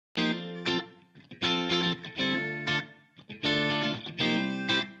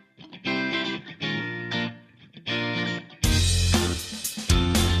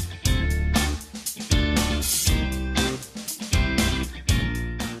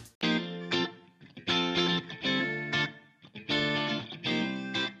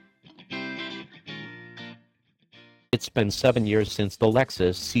It's been 7 years since the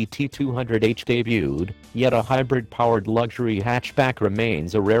Lexus CT200h debuted, yet a hybrid-powered luxury hatchback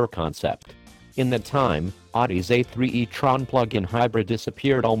remains a rare concept. In that time, Audi's A3 e-tron plug-in hybrid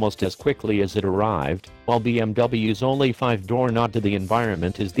disappeared almost as quickly as it arrived, while BMW's only 5-door nod to the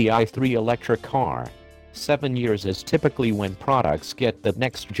environment is the i3 electric car. 7 years is typically when products get the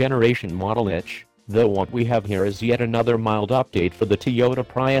next-generation model itch, though what we have here is yet another mild update for the Toyota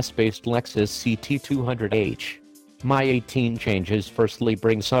Prius-based Lexus CT200h. My 18 changes firstly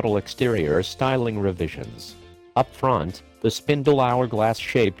bring subtle exterior styling revisions. Up front, the spindle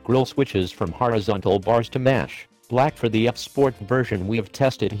hourglass-shaped grille switches from horizontal bars to mesh black for the F Sport version we have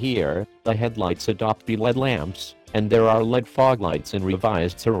tested here. The headlights adopt the LED lamps, and there are LED fog lights and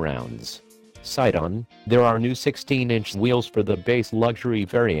revised surrounds. Side-on, there are new 16-inch wheels for the base luxury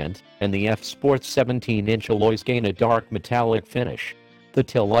variant, and the F Sport's 17-inch alloys gain a dark metallic finish. The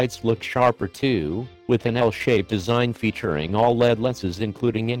taillights look sharper too, with an L-shaped design featuring all LED lenses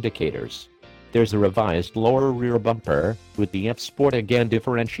including indicators. There's a revised lower rear bumper, with the F Sport again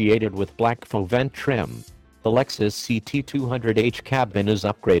differentiated with black faux vent trim. The Lexus CT200h cabin is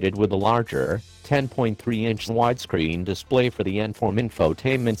upgraded with a larger, 10.3-inch widescreen display for the N-Form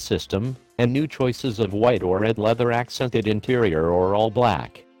infotainment system, and new choices of white or red leather accented interior or all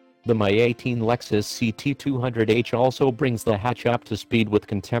black. The My 18 Lexus CT200h also brings the hatch up to speed with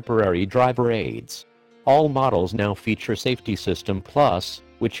contemporary driver aids. All models now feature Safety System Plus,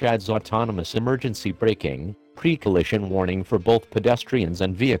 which adds autonomous emergency braking, pre-collision warning for both pedestrians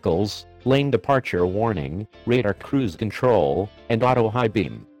and vehicles, lane departure warning, radar cruise control, and auto high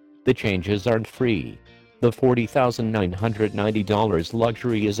beam. The changes aren't free. The $40,990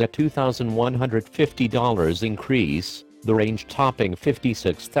 luxury is a $2,150 increase. The range-topping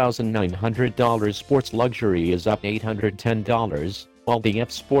 $56,900 sports luxury is up $810, while the F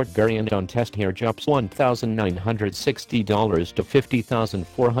Sport variant on test here jumps $1,960 to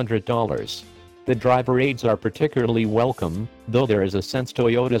 $50,400. The driver aids are particularly welcome, though there is a sense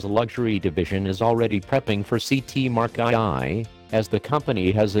Toyota's luxury division is already prepping for CT Mark II, as the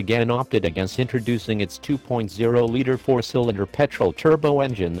company has again opted against introducing its 2.0-liter 4-cylinder petrol turbo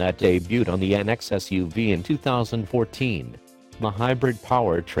engine that debuted on the NX SUV in 2014. The hybrid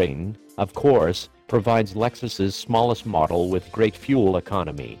powertrain, of course, provides Lexus's smallest model with great fuel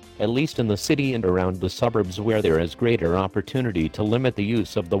economy, at least in the city and around the suburbs where there is greater opportunity to limit the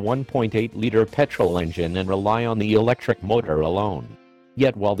use of the 1.8-liter petrol engine and rely on the electric motor alone.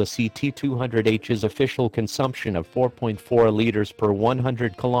 Yet while the CT200h's official consumption of 4.4 liters per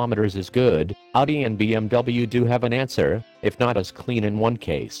 100 kilometers is good, Audi and BMW do have an answer, if not as clean in one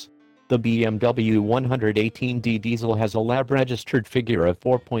case. The BMW 118D diesel has a lab-registered figure of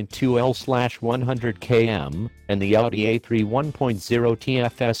 4.2 L/100 km, and the Audi A3 1.0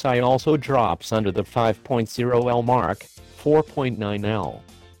 TFSI also drops under the 5.0 L mark, 4.9 L.